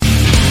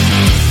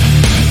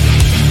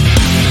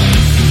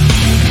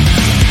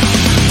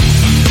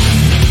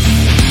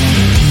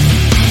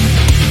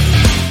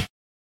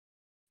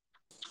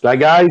Now,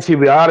 guys, here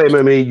we are,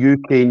 MMA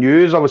UK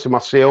News. Obviously,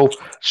 myself,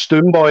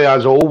 Stoomboy,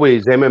 as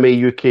always,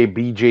 MMA UK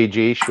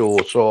BJJ show.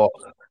 So,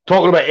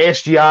 talking about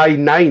SGI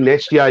 9,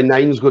 SGI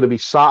 9 is going to be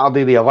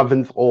Saturday, the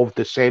 11th of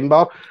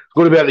December. It's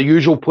going to be at the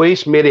usual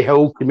place,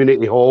 Maryhill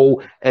Community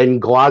Hall in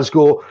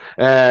Glasgow.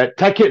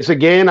 Tickets,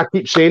 again, I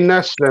keep saying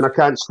this, and I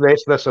can't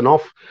stress this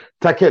enough.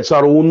 Tickets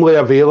are only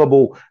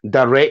available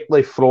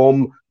directly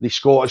from the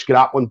Scottish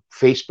Grappling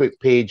Facebook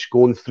page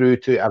going through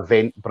to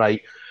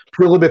Eventbrite,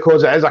 purely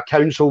because it is a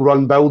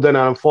council-run building, and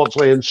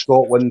unfortunately in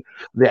Scotland,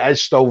 it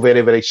is still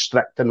very, very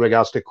strict in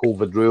regards to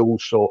COVID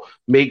rules. So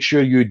make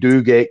sure you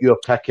do get your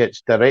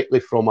tickets directly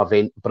from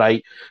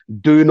Eventbrite.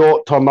 Do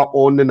not turn up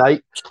on the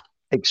night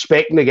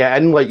expecting to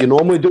get in like you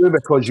normally do,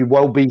 because you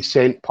will be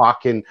sent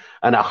packing.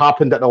 And it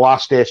happened at the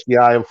last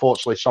SDI.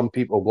 Unfortunately, some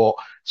people got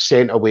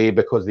sent away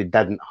because they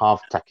didn't have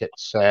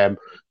tickets.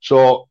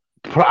 So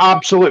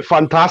absolute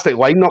fantastic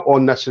lineup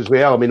on this as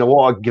well. I mean, a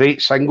lot of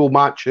great single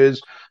matches.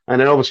 And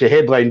then obviously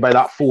headlined by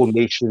that Four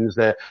Nations,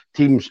 the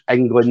teams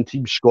England,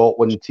 Team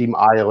Scotland, Team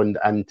Ireland,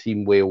 and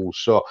Team Wales.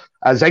 So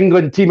as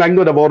England, Team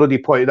England, I've already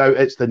pointed out,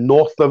 it's the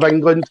north of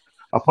England.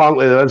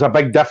 Apparently there's a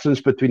big difference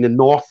between the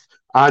north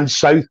and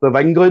south of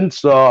England.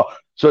 So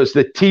it's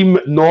the Team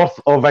North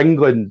of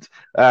England.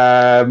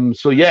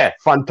 So yeah,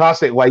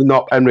 fantastic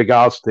lineup in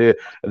regards to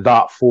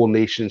that Four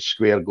Nations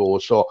square go.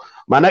 So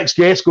my next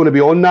guest going to be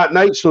on that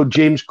night. So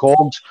James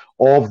Coggs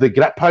of the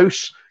Grip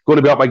House, going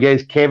to be up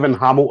against Kevin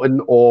Hamilton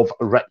of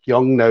Rick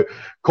Young. Now,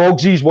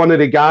 Cogsy's one of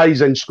the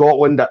guys in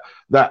Scotland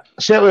that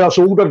certainly us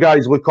older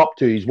guys look up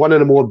to. He's one of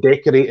the more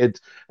decorated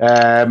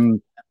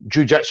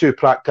jiu-jitsu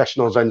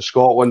practitioners in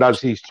Scotland,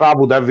 as he's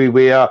travelled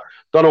everywhere,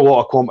 done a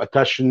lot of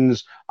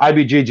competitions,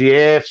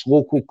 IBJJFs,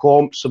 local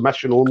comps,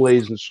 submission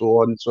onlys, and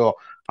so on. So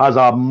has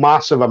a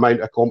massive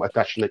amount of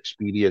competition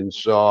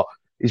experience. So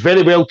he's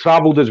very well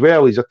travelled as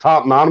well. He's a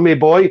Tartan Army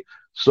boy.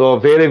 So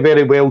very,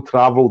 very well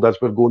travelled, as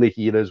we're going to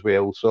hear as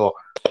well. So,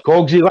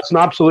 Cogsy, that's an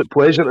absolute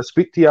pleasure to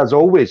speak to you as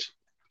always.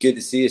 Good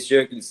to see you,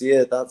 Stuart. Good to see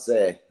you.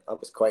 That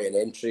was quite an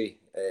entry,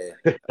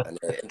 an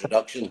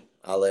introduction.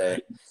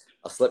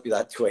 I'll slip you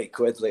that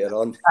 £20 later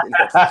on.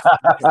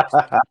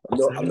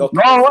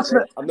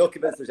 I'm not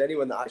convinced there's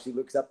anyone that actually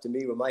looks up to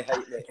me with my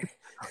height, mate.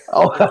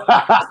 No,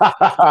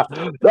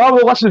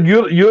 well, listen,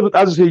 you're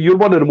as I say, you're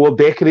one of the more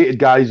decorated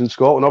guys in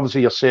Scotland.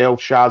 Obviously,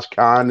 yourself, Shaz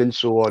Khan, and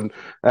so on,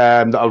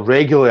 that are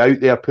regularly out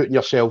there putting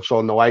yourselves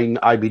on the line.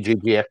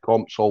 IBJJF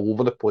comps all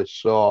over the place.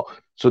 So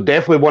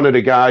definitely one of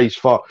the guys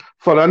for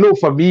I know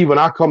for me when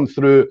I come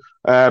through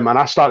and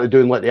I started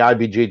doing like the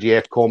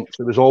IBJJF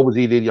comps, it was always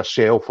either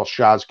yourself or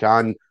Shaz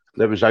Khan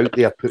that was out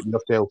there putting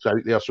yourselves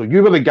out there. So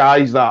you were the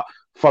guys that,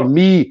 for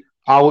me,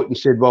 I looked and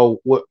said,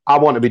 well, look, I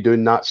want to be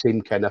doing that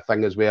same kind of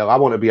thing as well. I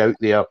want to be out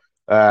there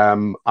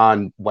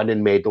and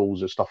winning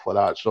medals and stuff like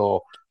that.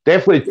 So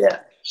definitely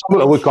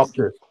someone to look up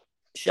to.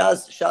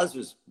 Shaz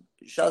was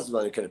the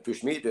one who kind of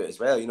pushed me to do it as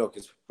well,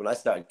 because when I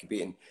started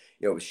competing,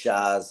 it was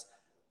Shaz,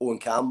 Owen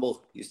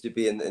Campbell used to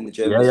be in the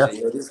gym. Yeah.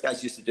 So, these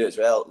guys used to do it as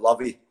well.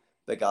 Lovey,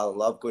 big Alan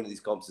Love, going to these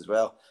comps as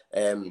well.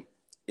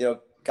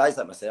 Guys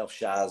like myself,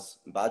 Shaz,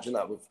 and Badge, and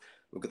that we've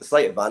got the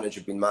slight advantage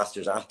of being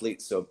masters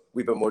athletes, so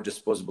we've got more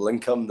disposable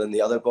income than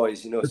the other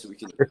boys, so we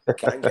can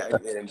get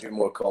out there and do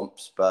more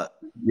comps. But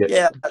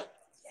the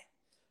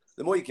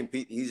more you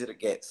compete, the easier it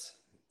gets,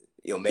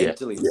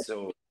 mentally. Yeah.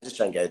 So just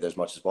try and get out there as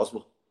much as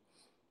possible.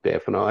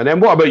 Definitely. And then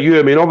what about you?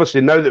 I mean,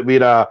 obviously now that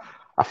we're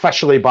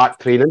officially back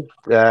training,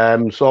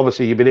 so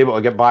obviously you've been able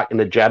to get back in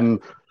the gym.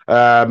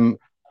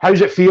 How's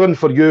it feeling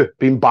for you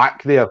being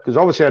back there? Because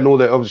obviously I know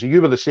that obviously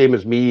you were the same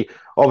as me.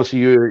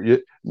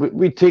 Obviously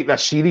we take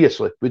this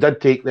seriously. We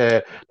did take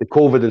the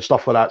COVID and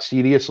stuff like that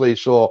seriously.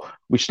 So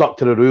we stuck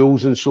to the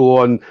rules and so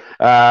on.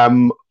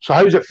 So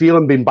how's it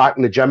feeling being back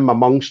in the gym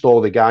amongst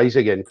all the guys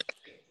again?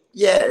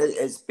 Yeah,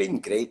 it's been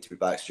great to be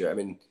back, Stuart. I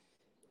mean,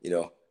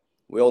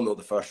 we all know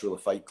the first rule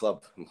of Fight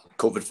Club,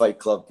 COVID Fight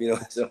Club,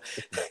 so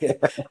there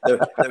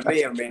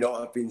may or may not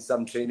have been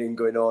some training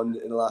going on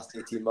in the last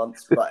 18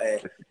 months, but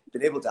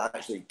being able to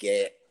actually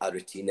get a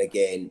routine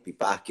again, be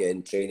back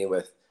in training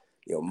with,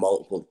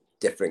 multiple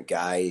different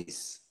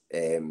guys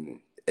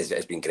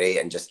has been great.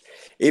 And just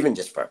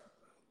for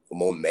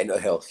my own mental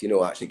health,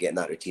 actually getting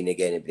that routine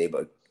again and being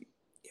able to,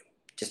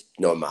 just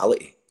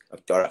normality,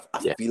 or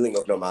a feeling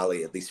of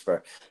normality, at least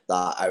for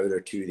that hour or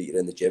two that you're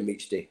in the gym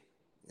each day.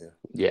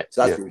 Yeah.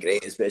 So that's been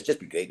great. It's just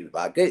been great to be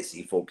back. Great to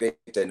see folk, great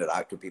to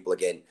interact with people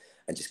again,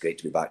 and just great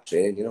to be back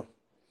training,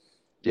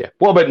 Yeah.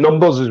 What about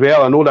numbers as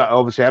well? I know that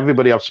obviously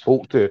everybody I've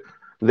spoke to,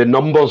 the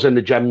numbers in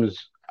the gyms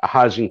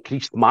has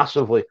increased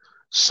massively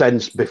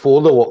since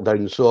before the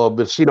lockdown. So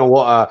we've seen a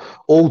lot of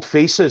old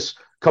faces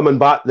coming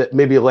back that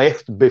maybe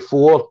left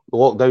before the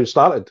lockdown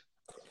started.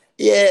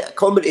 Yeah, a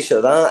combination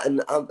of that,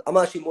 and I'm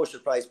actually more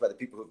surprised by the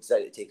people who've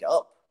decided to take it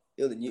up.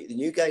 The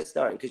new guys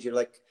starting, because you're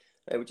like,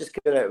 we're just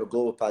coming out of a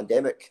global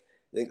pandemic.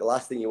 I think the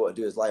last thing you want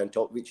to do is lie on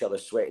top of each other,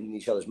 sweating in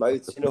each other's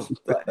mouths,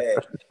 But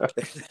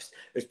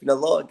there's been a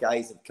lot of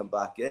guys that have come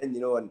back in,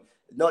 and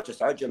not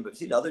just our gym, but we've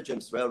seen other gyms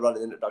as well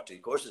running introductory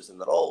courses, and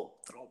they're all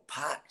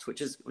packed,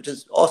 which is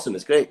awesome.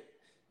 It's great.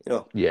 You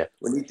know, Yeah.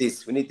 we need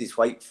these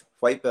white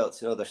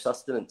belts. You know, their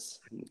sustenance.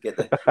 Get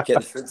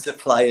the food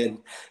supply in.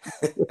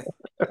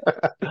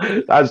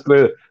 That's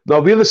true.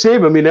 No, we're the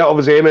same. I mean,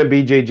 obviously,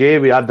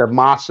 MMBJJ, we had the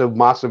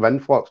massive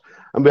influx.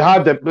 And we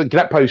had the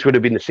Grip House would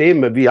have been the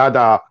same. We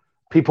had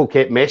people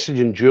kept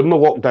messaging during the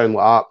lockdown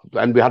like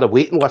that, and we had a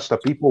waiting list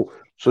of people.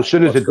 So as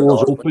soon as the What's going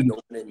doors on? What's opened,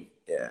 opening?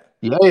 Yeah.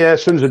 yeah,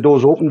 as soon as the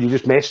doors opened, you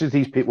just message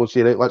these people and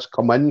say, right, let's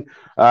come in.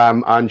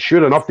 And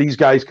sure enough, these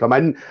guys come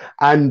in.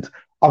 And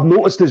I've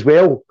noticed as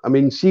well, I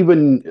mean, see you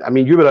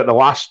were at the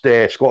last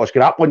Scottish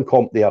Grappling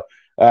Comp there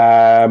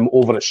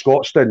over at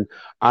Scotstoun,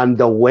 and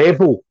the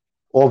level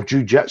of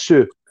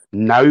jiu-jitsu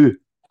now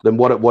than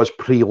what it was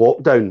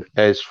pre-lockdown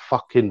is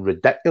fucking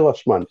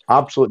ridiculous, man.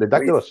 Absolutely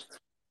ridiculous.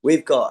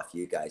 We've got a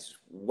few guys,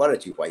 one or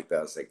two white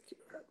belts, like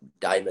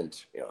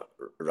Diamond, you know,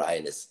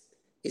 Ryan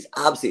he's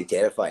absolutely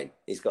terrifying.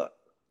 He's got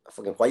a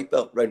fucking white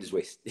belt around his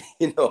waist.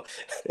 You know,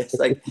 it's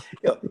like,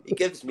 you know, he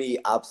gives me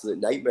absolute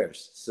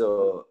nightmares.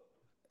 So,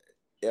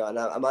 you know, and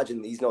I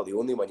imagine he's not the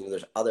only one. You know,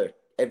 there's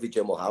every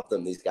gym will have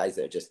them, these guys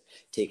that are just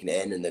taking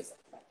it in and they're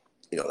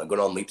going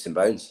on leaps and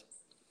bounds.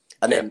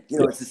 And then, you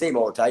know, it's the same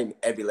all the time.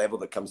 Every level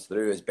that comes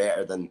through is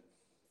better than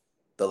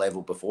the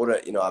level before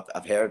it. You know,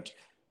 I've heard,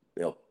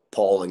 you know,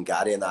 Paul and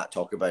Gary and that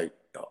talk about, you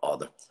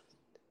know,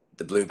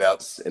 the blue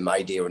belts in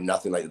my day were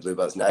nothing like the blue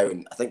belts now.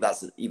 And I think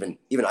that's even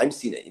I'm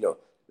seeing it, you know,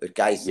 the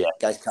guys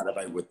kind of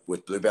out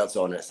with blue belts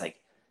on, and it's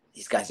like,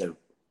 these guys are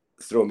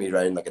throwing me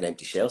around like an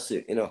empty shell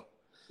suit, you know?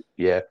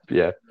 Yeah.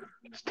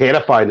 It's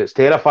terrifying. It's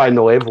terrifying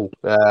the level.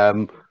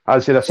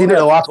 As I said, I've seen it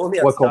the last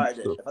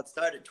if I'd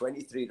started at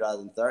 23 rather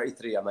than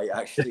 33, I might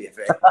actually have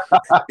been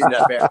in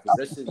a better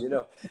position, you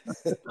know.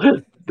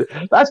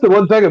 That's the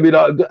one thing. I mean,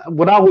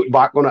 when I look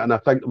back on it and I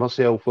think to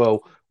myself,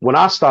 well, when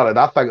I started,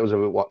 I think it was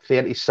about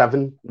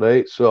 37,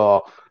 right?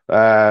 So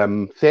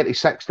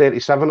 36,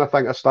 37, I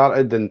think I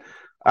started. And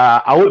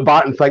I look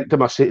back and think to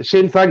myself,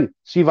 same thing.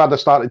 See if I'd have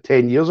started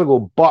 10 years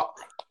ago. But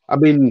I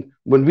mean,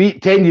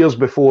 10 years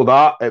before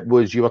that, it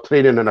was you were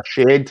training in a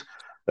shed.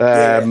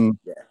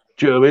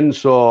 Do you know what I mean?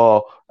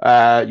 So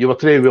you were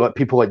training with like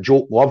people like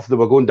Joke Love. They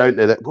were going down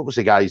to what was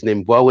the guy's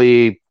name?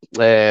 Willie.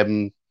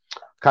 Can't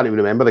even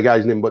remember the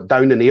guy's name, but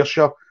down in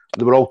Ayrshire,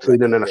 they were all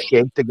training in a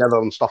shed together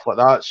and stuff like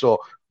that. So,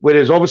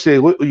 whereas obviously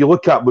you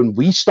look at when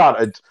we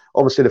started,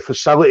 obviously the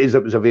facilities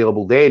that was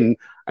available then,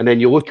 and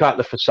then you look at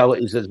the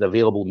facilities that's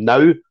available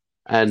now,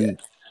 and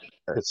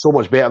it's so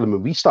much better than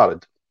when we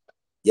started.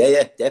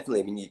 Yeah, definitely.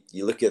 I mean,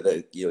 you look at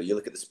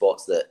the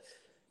spots that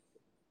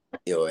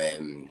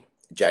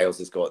Giles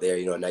has got there.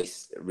 You know, a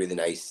really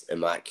nice,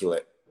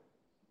 immaculate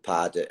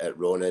pad at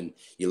Ronan.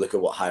 You look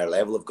at what higher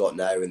level have got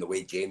now, and the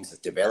way James has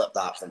developed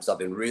that from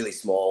something really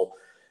small,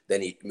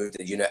 then he moved to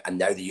the unit, and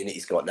now the unit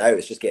he's got now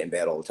is just getting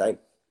better all the time.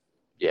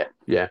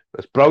 Yeah,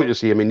 it's brilliant to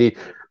see. I mean, the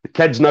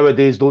kids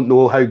nowadays don't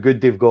know how good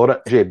they've got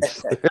it,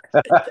 James.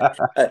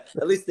 At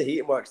least the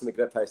heating works in the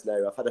Grip House now.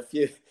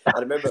 I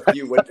remember a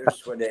few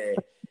winters when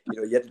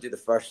you had to do the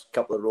first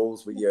couple of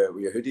rolls with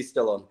your hoodie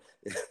still on.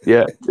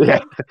 Yeah.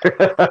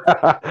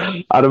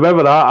 I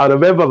remember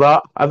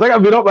that. I think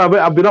I've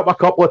been up a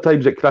couple of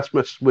times at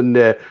Christmas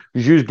when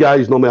you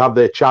guys normally have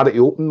the charity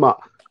open, Matt,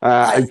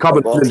 and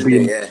coming in and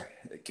being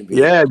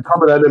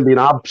coming in and being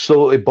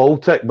absolutely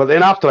Baltic. But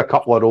then after a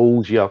couple of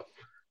rolls,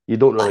 you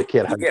don't really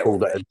care how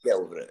cold it is. Get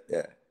over it,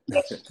 yeah.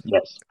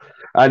 Yes.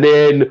 And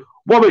then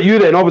what about you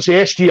then? Obviously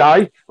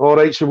SGI. All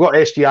right, so we've got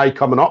SGI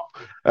coming up.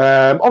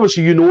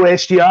 Obviously you know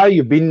SGI.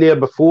 You've been there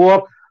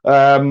before.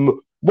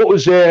 What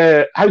was?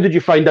 How did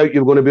you find out you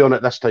were going to be on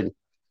it this time?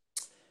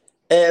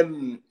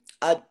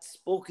 I'd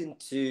spoken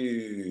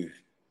to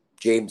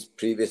James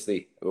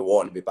previously. We were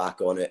wanting to be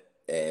back on it,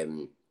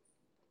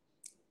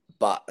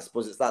 but I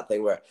suppose it's that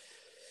thing where,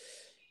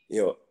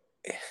 you know,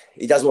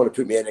 he doesn't want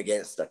to put me in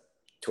against a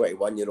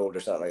 21-year-old or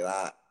something like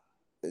that.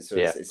 And so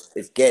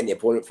it's getting the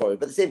opponent for me.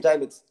 But at the same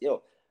time, it's, you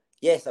know,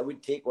 yes, I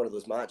would take one of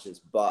those matches,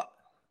 but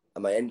I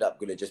might end up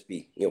going to just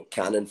be, you know,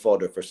 cannon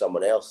fodder for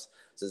someone else.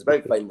 So it's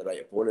about finding the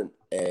right opponent.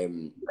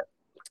 And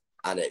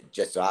it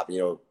just so happened,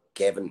 you know,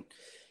 Kevin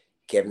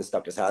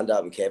stuck his hand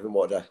up, and Kevin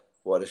wanted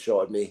a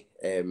shot at me.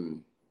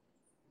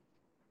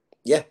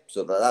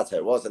 So that's how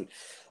it was. And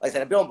like I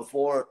said, I've been on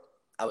before.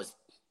 I was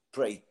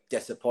pretty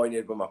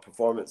disappointed with my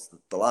performance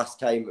the last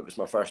time. It was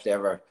my first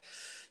ever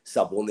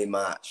sub-only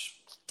match.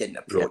 Didn't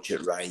approach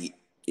it right.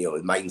 You know,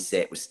 the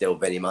mindset was still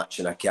very much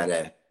in a kind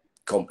of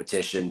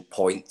competition,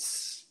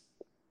 points,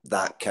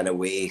 that kind of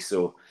way.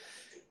 So,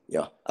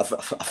 yeah, I've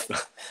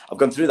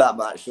gone through that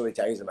match so many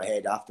times in my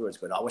head afterwards,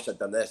 going, I wish I'd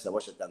done this, I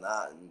wish I'd done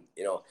that. And,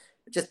 you know,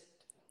 just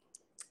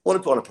want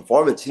to put on a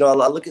performance. You know,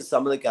 I look at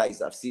some of the guys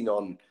that I've seen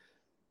on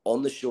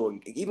the show,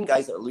 and even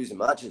guys that are losing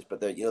matches,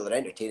 but they're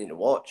entertaining to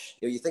watch.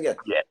 You know, you think of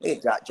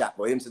Jack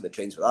Williamson that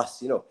trains with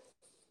us. You know,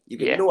 you've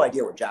got no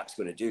idea what Jack's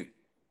going to do.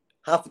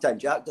 Half the time,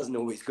 Jack doesn't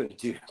know what he's going to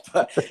do,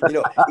 but you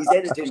know, he's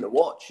entertaining to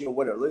watch. You know,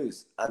 win or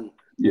lose, and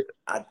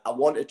I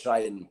want to try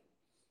and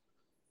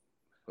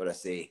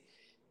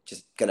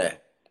just kind of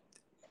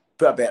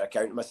put a better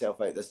account of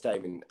myself out this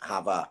time and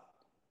have a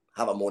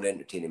more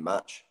entertaining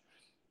match.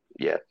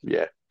 Yeah.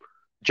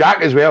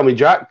 Jack as well. I mean,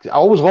 Jack, I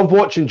always love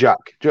watching Jack.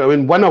 Do you know what I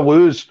mean? Win or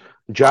lose,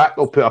 Jack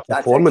will put a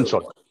performance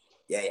on.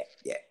 Yeah.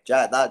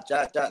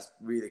 Jack's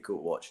really cool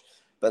to watch.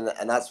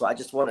 And that's why I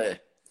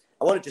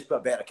want to just put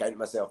a better account of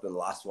myself than the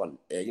last one.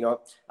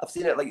 I've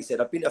seen it, like you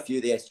said, I've been to a few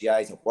of the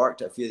SGIs, I've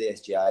worked at a few of the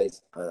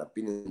SGIs, I've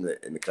been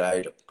in the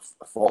crowd,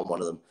 I've fought in one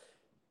of them.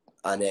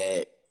 And,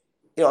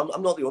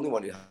 I'm not the only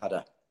one who had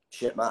a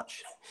shit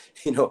match.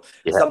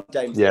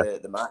 Sometimes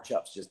the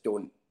matchups just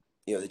don't,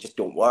 they just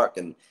don't work.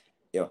 And,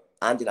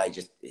 Andy and I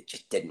it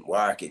just didn't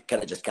work. It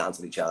kind of just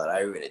cancelled each other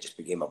out, and it just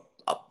became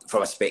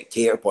from a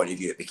spectator point of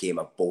view, it became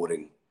a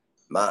boring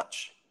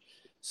match.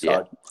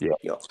 So,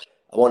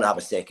 I want to have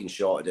a second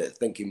shot at it,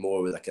 thinking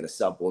more with a kind of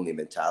sub-only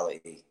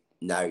mentality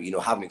now,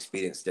 having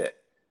experienced it.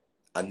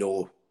 I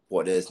know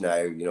what it is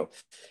now,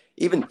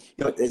 even,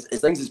 it's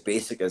things as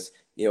basic as,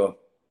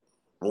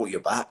 roll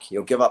your back,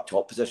 give up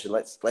top position.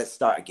 Let's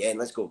start again.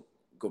 Let's go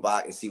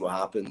back and see what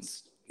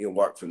happens,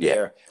 work from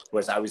there.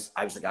 Whereas I was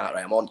like, all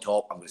right, I'm on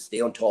top. I'm going to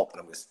stay on top.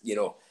 And I was,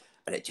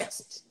 and it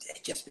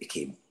just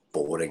became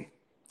boring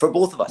for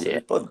both of us. Yeah.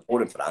 It was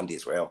boring for Andy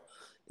as well,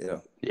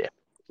 Yeah.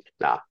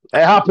 Nah,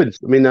 it happens.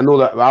 I mean, I know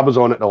that I was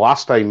on it the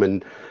last time,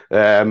 and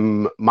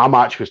my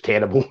match was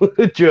terrible.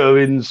 Do you know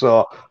what I mean?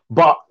 So,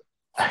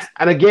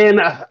 and again,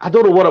 I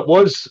don't know what it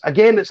was.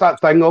 Again, it's that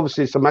thing.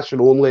 Obviously,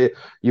 submission only.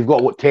 You've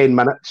got 10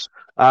 minutes,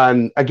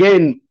 and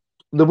again,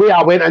 the way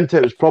I went into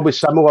it was probably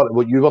similar to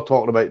what you were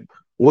talking about,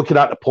 looking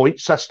at the point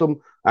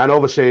system, and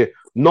obviously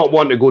not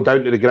wanting to go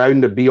down to the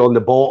ground and be on the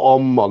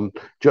bottom. Do you know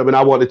what I mean?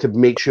 I wanted to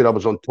make sure I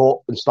was on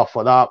top and stuff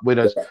like that.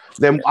 Whereas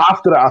then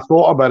after it, I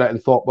thought about it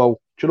and thought, well,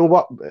 do you know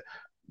what?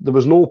 There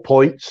was no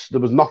points. There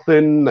was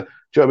nothing. Do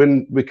you know what I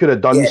mean? We could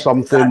have done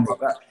something.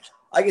 Exactly.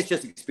 I think it's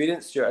just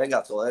experience, Stuart. I think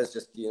that's all it is.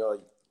 Just, you're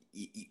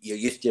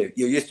used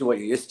to what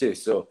you're used to.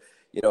 So,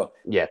 you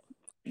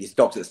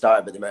talked at the start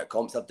about the amount of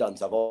comps I've done.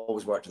 So I've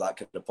always worked with that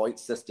kind of point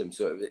system.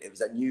 So it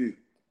was a new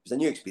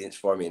experience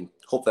for me, and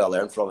hopefully I'll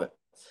learn from it.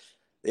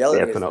 The other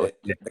thing is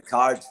that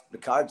the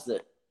cards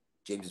that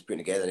James is putting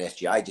together in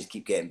SGI just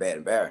keep getting better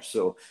and better.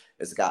 So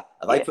it's like,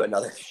 if I put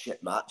another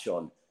shit match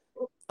on,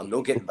 I'm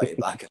not getting invited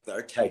back a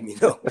third time,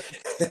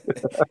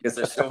 because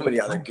there's so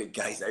many other good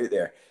guys out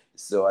there.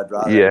 So I'd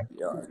rather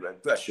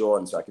put a show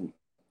on so I can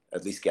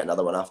at least get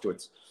another one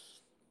afterwards.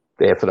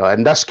 Definitely.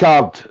 And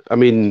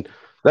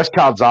this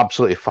card's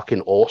absolutely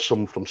fucking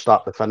awesome from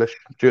start to finish.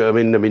 Do you know what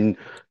I mean? I mean,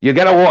 you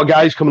get a lot of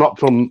guys coming up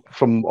from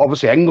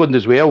obviously England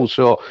as well.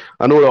 So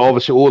I know that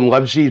obviously Owen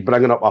Livesey's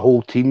bringing up a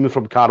whole team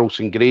from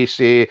Carlson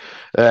Gracie,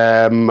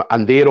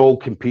 and they're all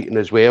competing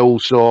as well.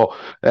 So,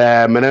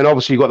 and then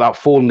obviously you got that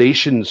Four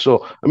Nations.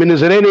 So, I mean,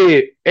 is there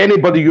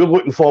anybody you're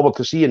looking forward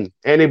to seeing?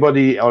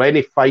 Anybody or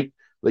any fight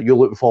that you're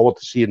looking forward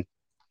to seeing?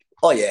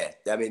 Oh, yeah.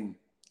 I mean,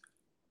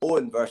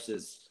 Owen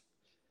versus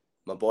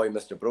my boy,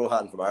 Mr.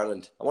 Brohan from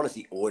Ireland. I want to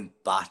see Owen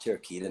batter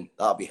Kieran.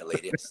 That'd be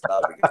hilarious.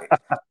 That'd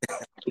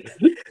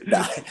be great.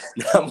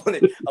 I'm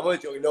only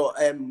joking. No,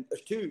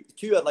 there's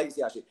two I'd like to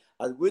see actually.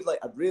 I'd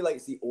really like to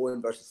see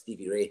Owen versus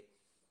Stevie Ray.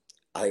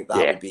 I think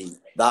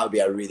that would be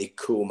a really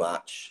cool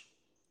match.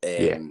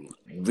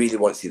 Really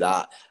want to see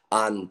that,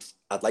 and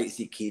I'd like to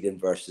see Kieran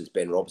versus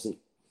Ben Robson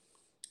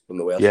from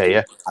the Welsh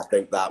team. I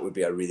think that would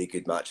be a really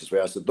good match as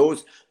well. So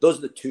those are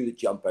the two that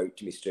jump out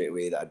to me straight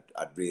away that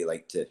I'd really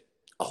like to.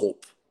 I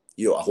hope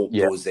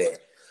those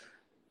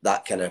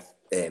that kind of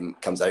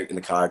comes out in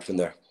the card when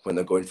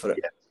they're going for it.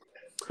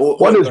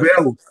 One as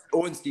well.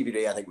 Owen Stevie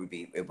Ray, I think would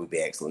be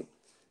excellent.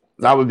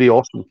 That would be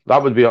awesome.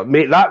 That would be,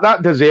 mate.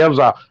 That deserves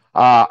a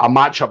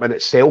matchup in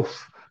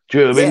itself. Do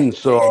you know what I mean?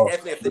 So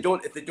definitely,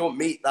 if they don't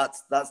meet,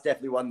 that's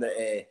definitely one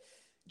that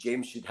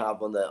James should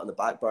have on the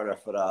back burner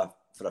for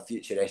a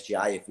future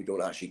SGI if we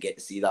don't actually get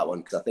to see that one,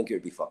 because I think it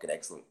would be fucking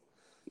excellent.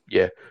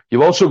 Yeah.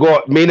 You've also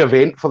got main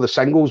event for the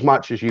singles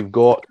matches. You've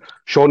got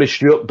Shawnee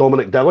Stewart,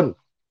 Dominic Dillon.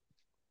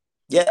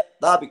 Yeah,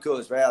 that'd be cool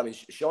as well. I mean,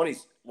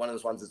 Shawnee's one of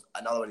those ones.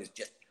 Another one is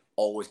just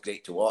always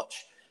great to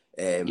watch.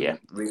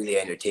 Really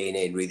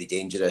entertaining, really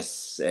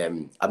dangerous.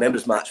 I remember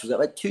his match, was it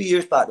like 2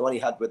 years back, the one he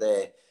had with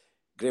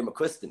Graham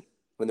McQuiston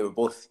when they were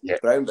both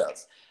brown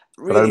belts.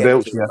 Really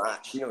entertaining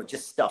match.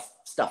 Just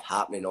stuff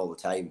happening all the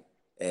time.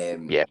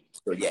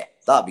 So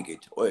that'd be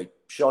good.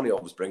 Shawnee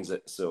always brings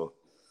it. So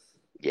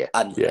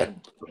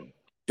and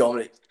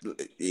Dominic,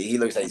 he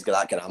looks like he's got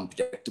that kind of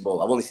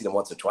unpredictable. I've only seen him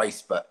once or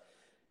twice, but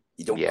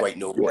you don't quite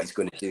know what he's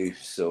going to do.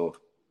 So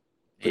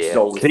it's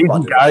always crazy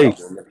fun guy.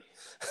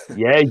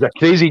 He's a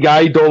crazy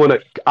guy,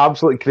 Dominic.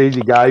 Absolutely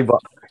crazy guy,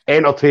 but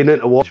entertaining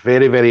to watch.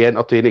 Very, very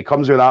entertaining. He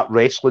comes with that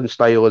wrestling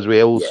style as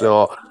well. Yeah.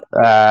 So,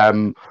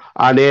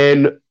 and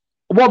then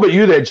what about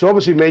you then? So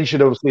obviously you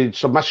mentioned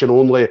submission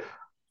only,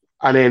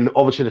 and then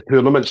obviously the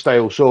tournament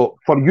style. So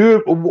for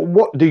you,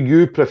 what do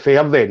you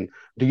prefer then?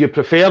 Do you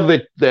prefer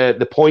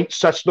the point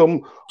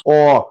system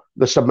or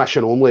the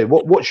submission only?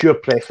 What's your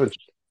preference?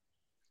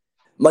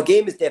 My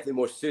game is definitely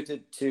more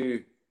suited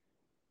to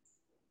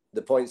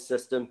the point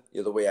system.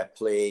 The way I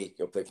play,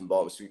 play from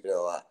bottom, sweeping and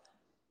all that.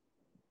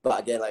 But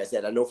again, like I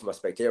said, I know from a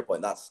spectator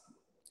point, that's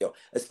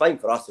it's fine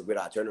for us if we're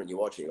at a tournament and you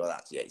watch it, you go,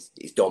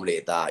 he's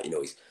dominated that,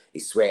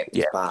 he's swept,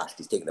 he's passed,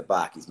 he's taken it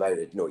back, he's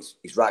mounted,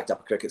 he's racked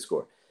up a cricket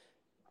score.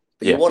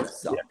 But you want to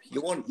sub.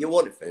 You want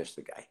to finish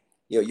the guy.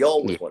 You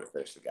always want to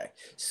finish the guy.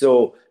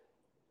 So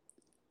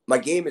my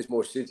game is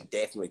more suited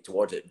definitely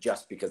towards it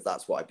just because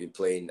that's what I've been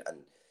playing. And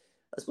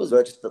I suppose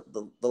just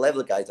the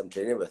level of guys I'm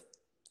training with,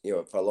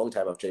 for a long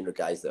time I've trained with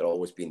guys that have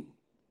always been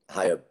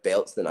higher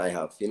belts than I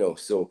have,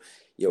 So,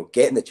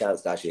 getting the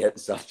chance to actually hit the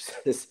subs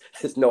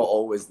is not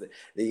always the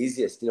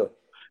easiest,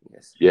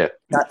 Yes. Yeah.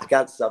 I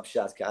can't sub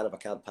Shaz Khan if I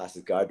can't pass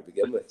his guard to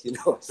begin with,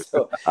 So,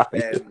 so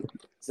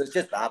it's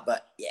just that.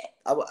 But yeah,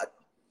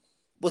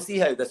 we'll see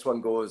how this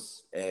one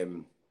goes.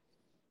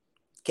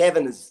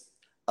 Kevin is.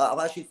 I've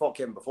actually fought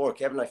Kevin before.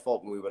 Kevin and I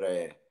fought when we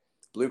were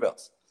blue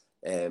belts.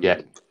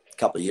 A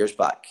couple of years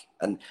back,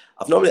 and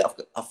I've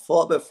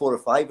fought about 4 or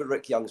 5 with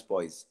Rick Young's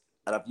boys,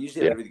 and I've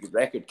usually had a really good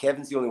record.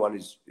 Kevin's the only one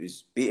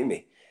who's beaten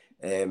me.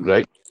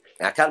 Right.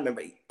 I can't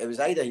remember. It was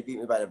either he beat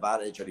me by an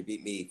advantage or he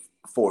beat me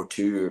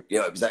 4-2.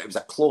 It was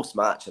a close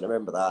match, and I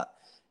remember that.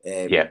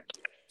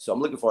 So I'm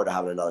looking forward to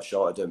having another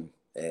shot at him.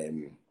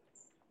 And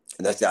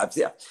that's it. I've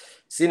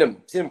seen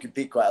him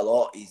compete quite a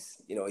lot.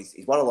 He's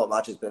won a lot of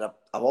matches, but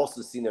I've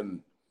also seen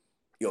him,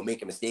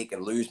 make a mistake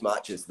and lose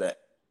matches that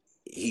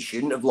he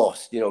shouldn't have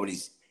lost. When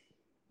he's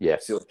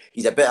so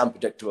he's a bit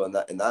unpredictable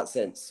in that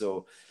sense.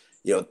 So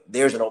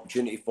there's an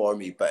opportunity for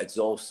me, but it's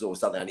also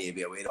something I need to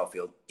be aware of.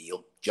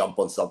 He'll jump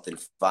on something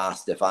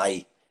fast if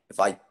I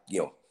take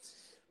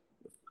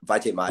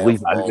my eye off the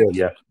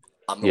ball.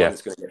 I'm the one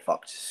that's going to get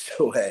fucked.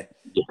 So,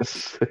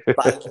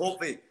 but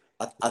hopefully,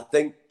 I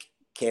think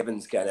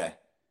Kevin's kind of,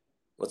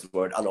 what's the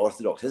word,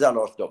 unorthodox. His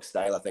unorthodox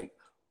style, I think,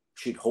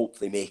 should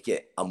hopefully make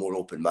it a more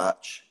open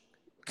match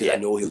because I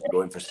know he'll be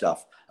going for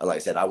stuff. And like I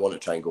said, I want to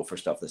try and go for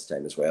stuff this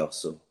time as well.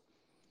 So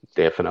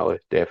definitely.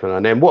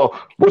 And then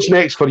what's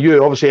next for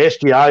you? Obviously,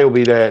 SGI will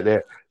be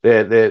the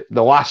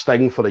last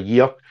thing for the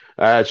year.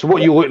 So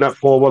what are you looking at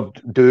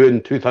forward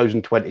doing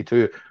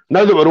 2022?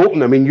 Now that we're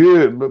open, I mean,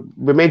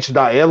 we mentioned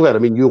that earlier. I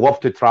mean, you love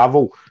to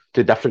travel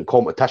to different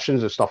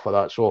competitions and stuff like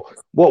that. So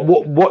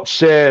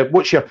what's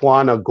your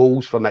plan or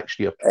goals for next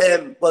year?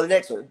 Well, the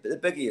next one, the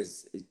biggie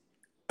is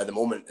at the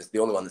moment is the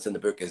only one that's in the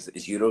book is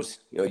Euros.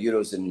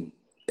 Euros in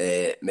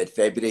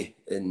mid-February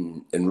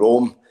in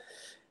Rome.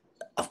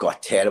 I've got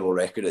a terrible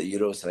record at the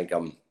Euros. I think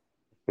I'm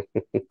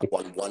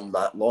 1-1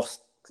 match,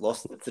 lost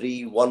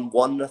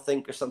 3-1-1, I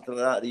think, or something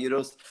like that at the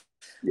Euros.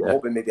 I'm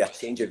hoping maybe a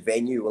change of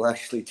venue will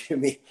actually do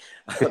me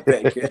a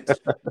bit good.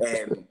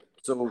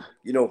 So,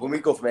 when we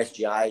go from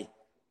SGI,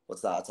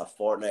 what's that? It's a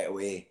fortnight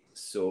away.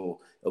 So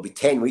it'll be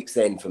 10 weeks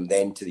then from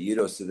then to the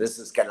Euros. So this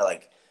is kind of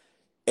like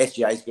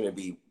SGI is going to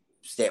be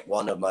step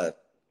one of my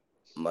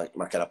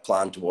kind of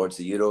plan towards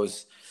the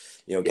Euros.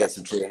 Get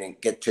some training,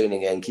 get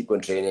training in, keep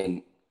going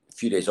training, a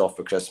few days off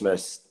for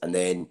Christmas, and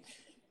then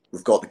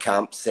we've got the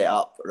camp set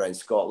up around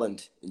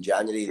Scotland in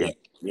January that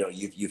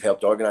you've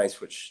helped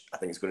organise, which I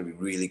think is going to be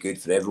really good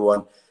for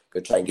everyone.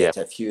 Going to try and get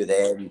to a few of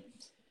them.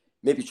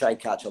 Maybe try and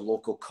catch a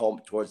local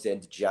comp towards the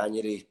end of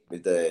January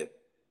with the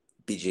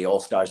BJ All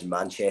Stars in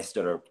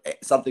Manchester or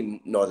something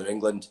Northern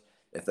England,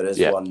 if there is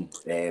one,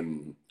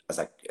 as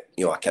a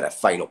kind of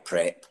final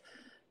prep,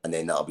 and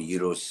then that'll be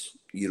Euros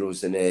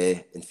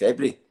in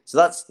February. So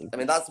that's the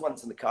one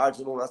that's in the cards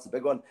at the moment. That's the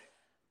big one.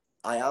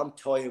 I am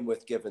toying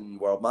with giving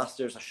World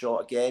Masters a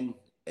shot again.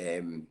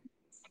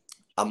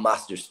 I'm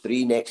Masters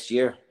 3 next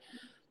year,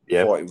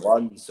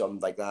 41, something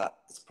like that.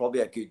 It's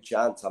probably a good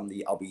chance.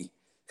 I'll be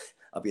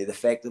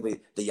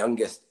effectively the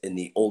youngest in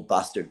the old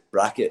bastard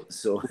bracket.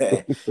 So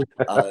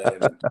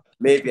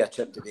maybe a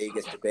trip to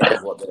Vegas, depending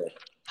on what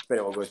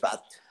goes.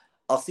 But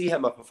I'll see how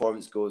my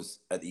performance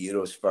goes at the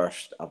Euros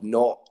first. I've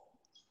not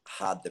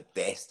had the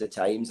best of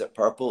times at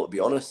Purple, to be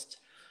honest.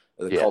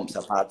 The comps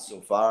I've had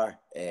so far,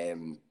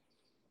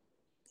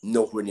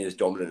 nowhere near as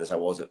dominant as I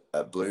was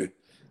at Blue.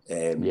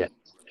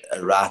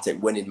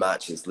 Erratic, winning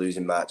matches,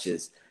 losing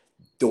matches.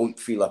 Don't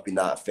feel I've been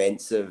that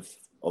offensive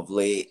of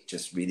late.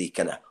 Just really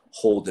kind of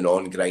holding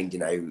on,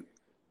 grinding out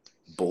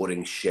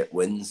boring shit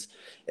wins.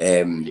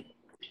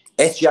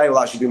 SGI will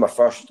actually be my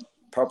first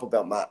purple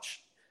belt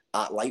match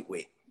at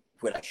lightweight,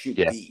 where I should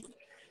be,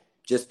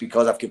 just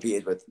because I've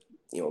competed with,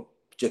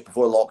 just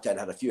before lockdown,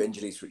 I had a few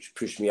injuries which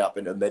pushed me up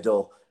into the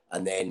middle,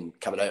 and then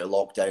coming out of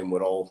lockdown,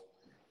 we're all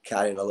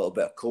carrying a little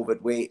bit of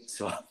COVID weight,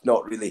 so I've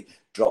not really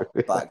dropped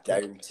back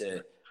down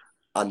to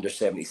under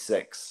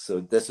 76.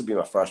 So this will be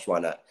my first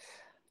one at,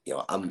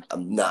 I'm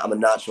a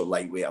natural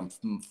lightweight. I'm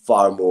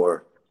far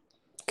more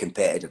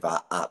competitive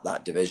at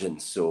that division,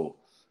 so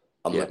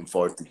I'm looking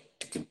forward to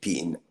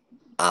competing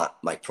at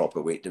my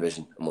proper weight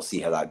division, and we'll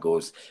see how that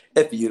goes.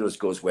 If the Euros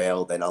goes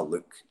well, then I'll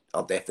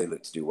definitely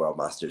look to do World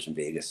Masters in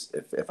Vegas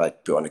if I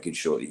put on a good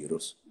show at the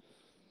Euros.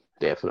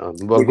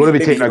 Definitely, we're going to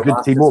be taking a good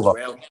team over.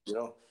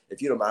 Well,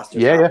 if Euro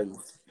Masters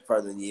happens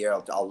further in the year,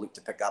 I'll look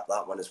to pick up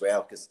that one as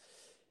well, because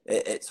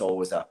it's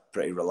always a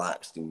pretty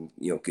relaxed and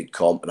good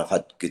comp, and I've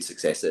had good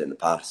success at it in the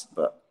past.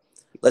 But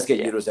let's get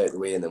Euros out of the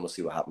way, and then we'll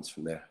see what happens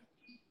from there.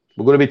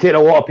 We're going to be taking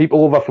a lot of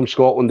people over from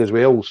Scotland as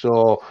well.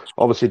 So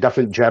obviously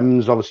different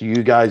gyms. Obviously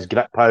you guys,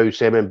 Grip House,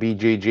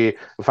 MMBJJ.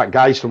 In fact,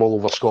 guys from all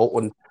over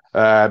Scotland,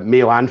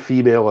 male and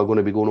female, are going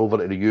to be going over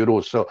to the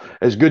Euros. So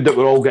it's good that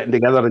we're all getting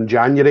together in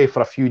January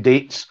for a few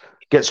dates,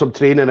 get some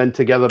training in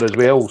together as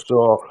well.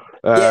 So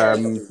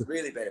it's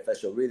really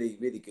beneficial. Really,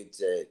 really good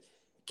to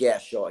get a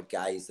shot at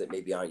guys that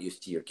maybe aren't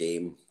used to your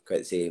game quite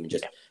the same.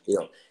 Just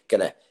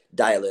kind of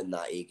dial in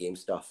that A game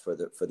stuff for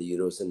the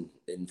Euros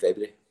in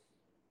February.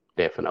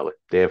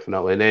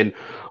 Definitely. And then,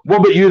 what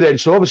about you then?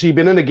 So obviously you've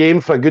been in the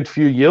game for a good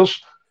few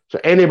years. So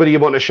anybody you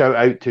want to shout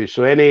out to?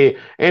 So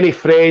any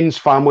friends,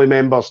 family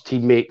members,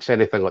 teammates,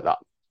 anything like that?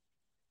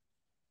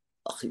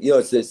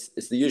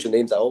 It's the usual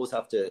names. I always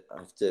have to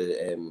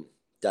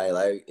dial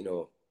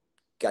out.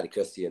 Gary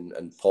Christie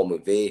and Paul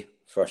McVeigh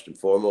first and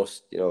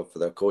foremost. For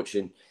their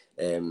coaching.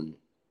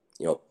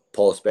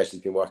 Paul especially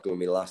has been working with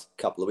me the last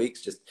couple of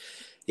weeks. Just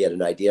he had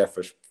an idea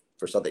for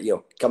something.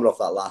 Coming off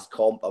that last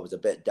comp, I was a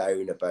bit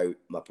down about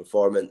my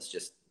performance.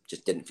 Just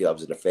didn't feel I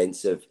was an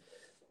offensive.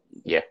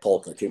 Yeah.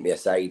 Paul took me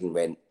aside and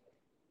went,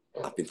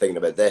 "I've been thinking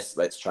about this.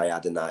 Let's try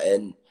adding that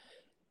in."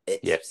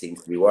 It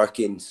seems to be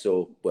working.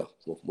 So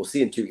we'll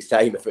see in 2 weeks'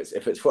 time if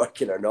it's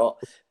working or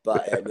not.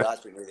 But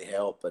that's been really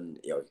help. And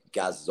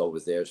Gaz is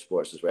always there,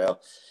 sports as well.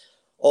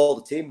 All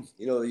the team,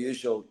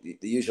 the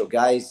usual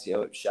guys,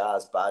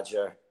 Shaz,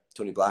 Badger,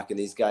 Tony Black, and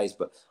these guys,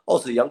 but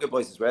also the younger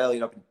boys as well.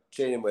 I've been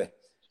training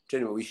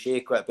with Shay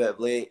quite a bit of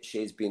late.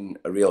 Shay's been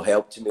a real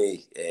help to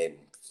me,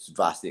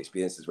 vastly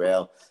experienced as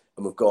well.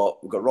 And we've got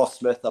Ross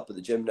Smith up at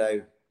the gym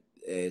now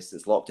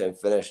since lockdown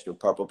finished,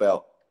 purple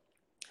belt.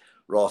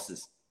 Ross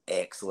is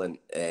excellent,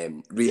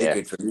 really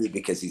good for me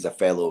because he's a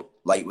fellow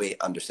lightweight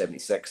under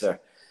 76er.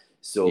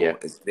 So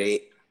it's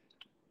great.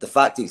 The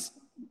fact he's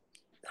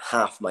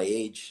half my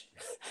age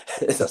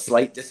is a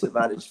slight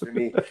disadvantage for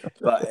me,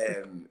 but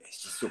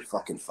it's just so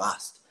fucking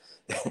fast.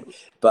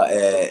 But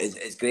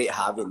it's great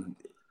having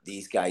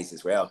these guys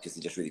as well because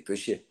they just really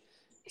push you.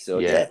 So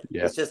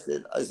it's just,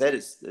 as I said,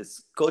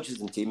 it's coaches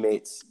and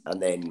teammates,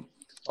 and then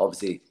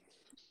obviously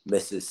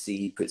Mrs.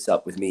 C puts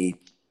up with me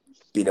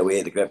being away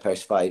at the Grip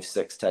House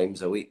 5-6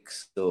 times a week.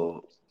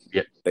 So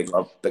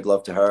big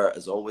love to her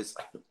as always.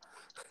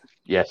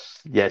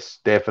 Yes,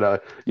 definitely.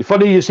 You're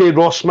funny you say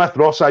Ross Smith.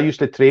 Ross, I used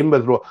to train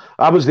with.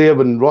 I was there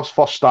when Ross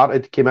first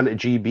started, came into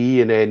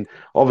GB, and then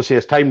obviously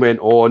as time went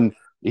on,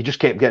 he just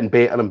kept getting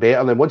better and better.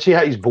 And then once he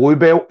hit his blue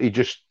belt, he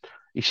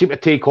seemed to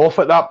take off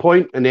at that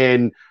point. And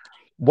then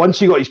once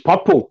he got his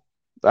purple,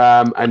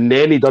 and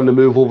then he done the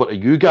move over to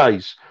you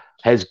guys,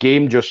 his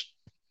game just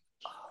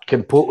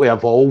completely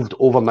evolved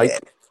overnight.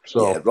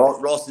 So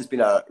Ross has been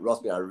a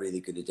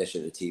really good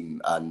addition to the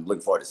team, and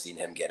looking forward to seeing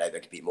him get out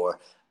there, compete more.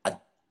 I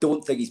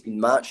don't think he's been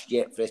matched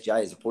yet for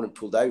SGI. His opponent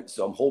pulled out,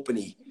 so I'm hoping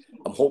they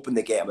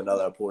get him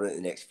another opponent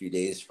in the next few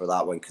days for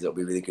that one, because it'll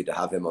be really good to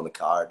have him on the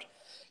card.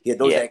 He had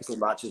those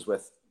excellent matches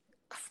with,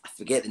 I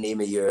forget the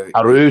name of your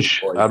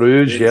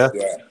Arouge, yeah.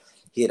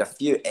 He had a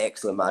few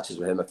excellent matches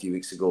with him a few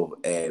weeks ago.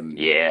 And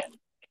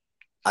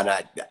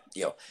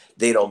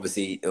they're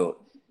obviously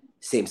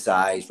same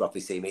size, roughly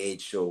same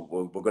age, so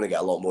we're going to get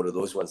a lot more of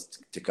those ones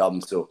to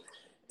come. So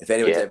if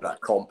anyone's ever at a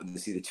comp and they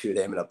see the two of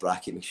them in a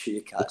bracket, make sure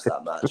you catch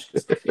that match. I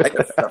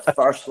think their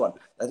first one,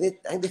 I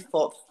think they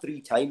fought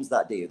 3 times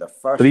that day. Their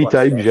first three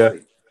times,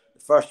 The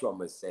first one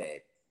was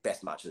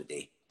best match of the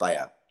day by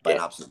an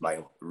absolute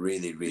mile.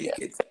 Really, really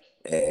good.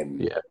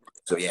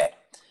 So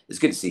it's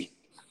good to see.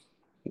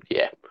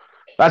 Yeah,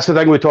 that's the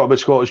thing we talk about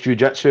Scottish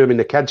Jiu-Jitsu. I mean,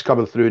 the kids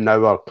coming through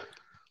now are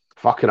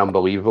fucking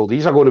unbelievable.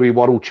 These are going to be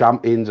world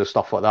champions and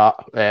stuff like that.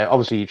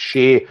 Obviously,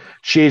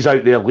 Shay's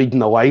out there leading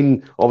the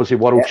line. Obviously,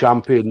 world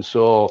champion.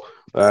 So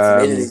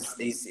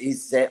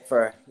he's set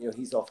for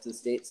he's off to the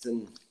States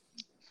in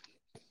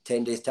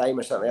 10 days' time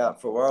or something like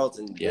that for Worlds,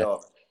 and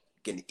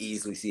can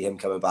easily see him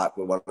coming back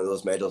with one of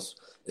those medals,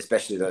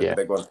 especially the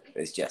big one.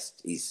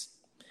 It's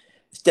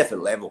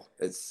different level.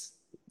 It's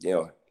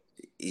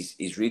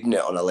he's reading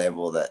it on a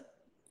level that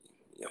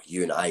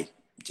you and I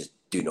just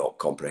do not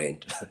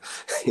comprehend.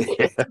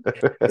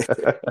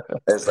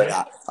 It's like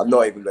I'm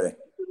not even going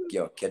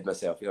to kid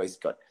myself. He's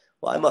got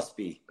I must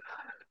be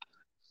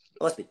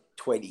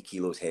 20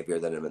 kilos heavier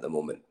than him at the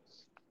moment.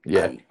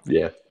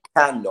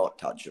 Cannot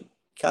touch him.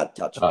 Can't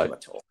touch him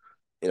at all.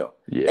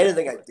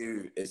 Anything I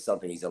do is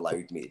something he's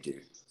allowed me to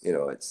do.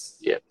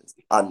 It's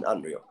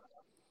unreal.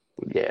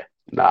 Yeah.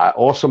 Nah,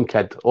 awesome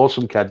kid. As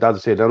I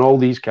said, and all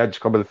these kids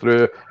coming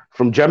through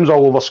from gyms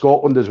all over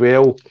Scotland as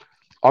well.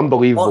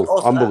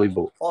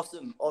 Unbelievable.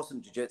 Awesome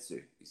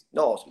jiu-jitsu. He's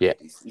not awesome. Yeah.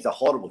 He's a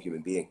horrible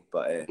human being,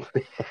 but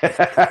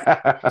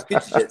it's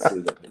good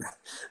jiu-jitsu.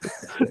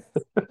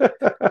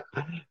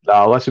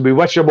 No, listen, we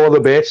wish him all the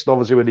best,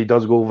 obviously, when he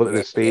does go over to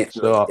the States.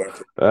 We're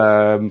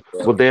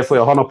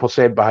definitely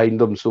 100%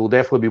 behind him, so we'll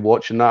definitely be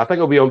watching that. I think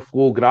he'll be on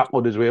Flow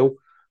Grappling as well.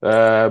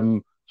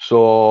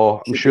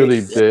 So I'm sure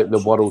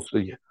the world...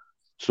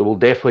 So we'll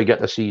definitely get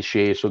to see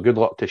Shay. So good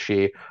luck to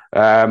Shay.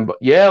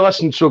 But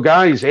listen, so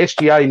guys,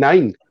 SGI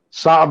 9.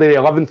 Saturday,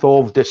 the 11th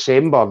of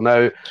December.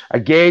 Now,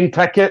 again,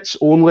 tickets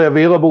only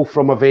available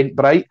from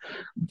Eventbrite.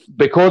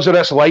 Because of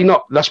this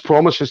lineup, this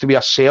promises to be a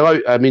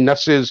sellout. I mean,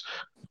 this is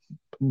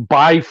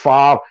by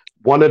far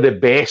one of the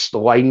best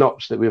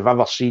lineups that we've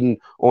ever seen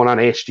on an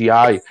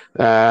SGI.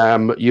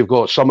 You've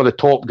got some of the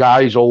top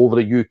guys all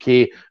over the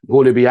UK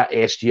going to be at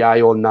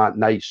SGI on that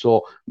night.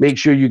 So make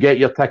sure you get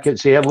your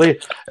tickets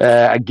early.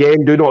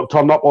 Again, do not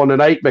turn up on the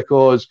night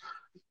because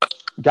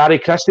Gary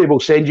Christie will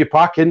send you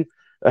packing.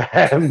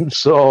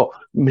 So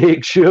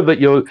make sure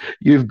that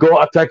you've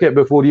got a ticket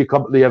before you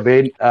come to the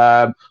event.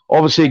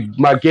 Obviously,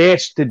 my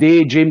guest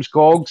today, James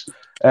Coggs,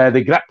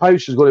 the Grip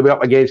House is going to be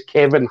up against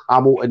Kevin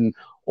Hamilton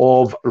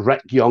of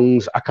Rick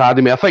Young's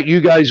Academy. I think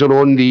you guys are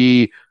on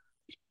the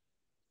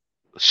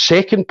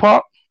second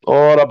part,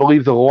 or I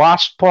believe the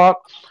last part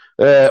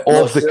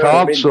of the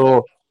card. I mean,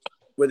 so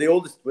we're the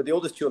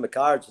oldest two on the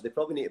card, so they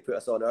probably need to put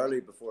us on early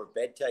before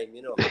bedtime,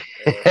 you know.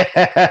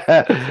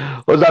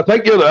 Well, I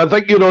think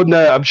you're on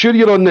the. I'm sure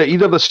you're on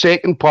either the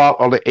second part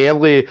or the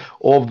early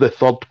of the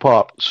third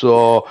part.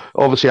 So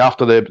obviously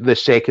after the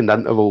second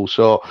interval.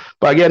 So,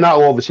 but again, that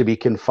will obviously be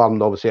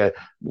confirmed. Obviously a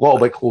little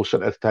bit closer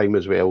to the time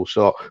as well.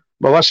 So,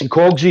 but listen,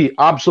 Cogsy,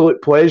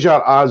 absolute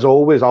pleasure as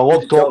always. I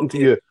love talking to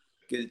you.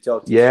 Good to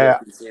talk to you.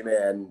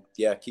 And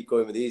yeah, keep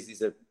going with these.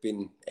 These have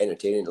been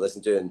entertaining to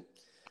listen to, and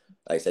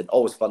like I said,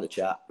 always fun to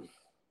chat.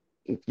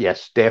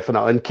 Yes,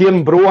 definitely. And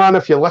Kieran Brohan,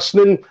 if you're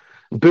listening,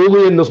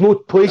 bullying, there's no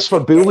place for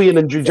bullying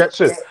in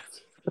jiu-jitsu.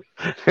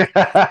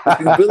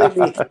 Bullying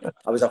me.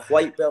 I was a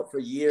white belt for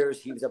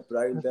years. He was a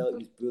brown belt.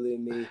 He was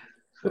bullying me.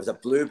 I was a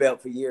blue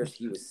belt for years.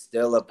 He was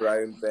still a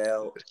brown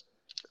belt.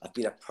 I've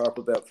been a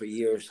purple belt for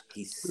years.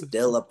 He's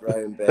still a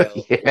brown belt.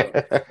 Yeah. You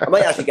know? I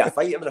might actually get a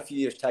fight him in a few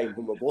years' time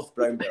when we're both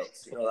brown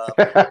belts. You know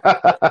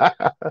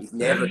that? He's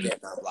never getting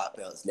that black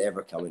belt. It's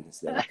never coming.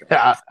 It's never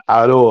coming.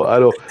 I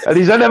know. And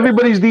he's in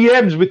everybody's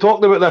DMs. We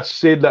talked about this,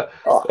 saying that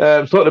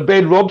sort of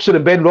Ben Robson,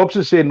 and Ben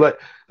Robson saying like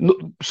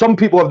some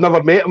people have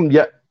never met him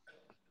yet.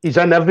 He's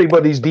in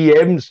everybody's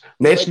DMs,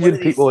 messaging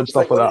like people and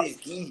stuff like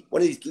that.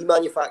 One of these gi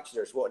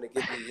manufacturers wanting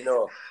to give you, you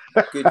know,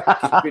 could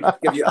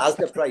give you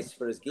Asda price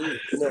for his gi.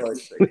 You know,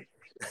 it's like...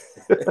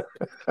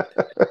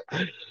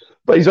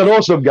 But he's an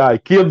awesome guy.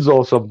 Kieran's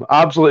awesome.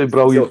 Absolutely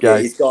brilliant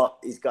guy. He's got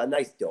a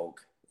nice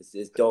dog.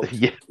 His dog's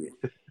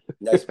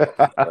nice.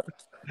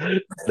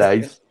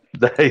 Nice.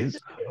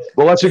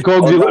 Well, listen,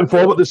 Cogsy, looking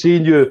forward to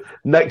seeing you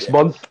next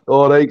month.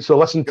 All right. So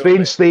listen,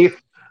 train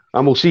safe,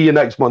 and we'll see you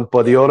next month,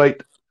 buddy. All right.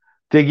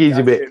 Take it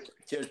easy, mate.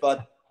 Cheers,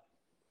 bud.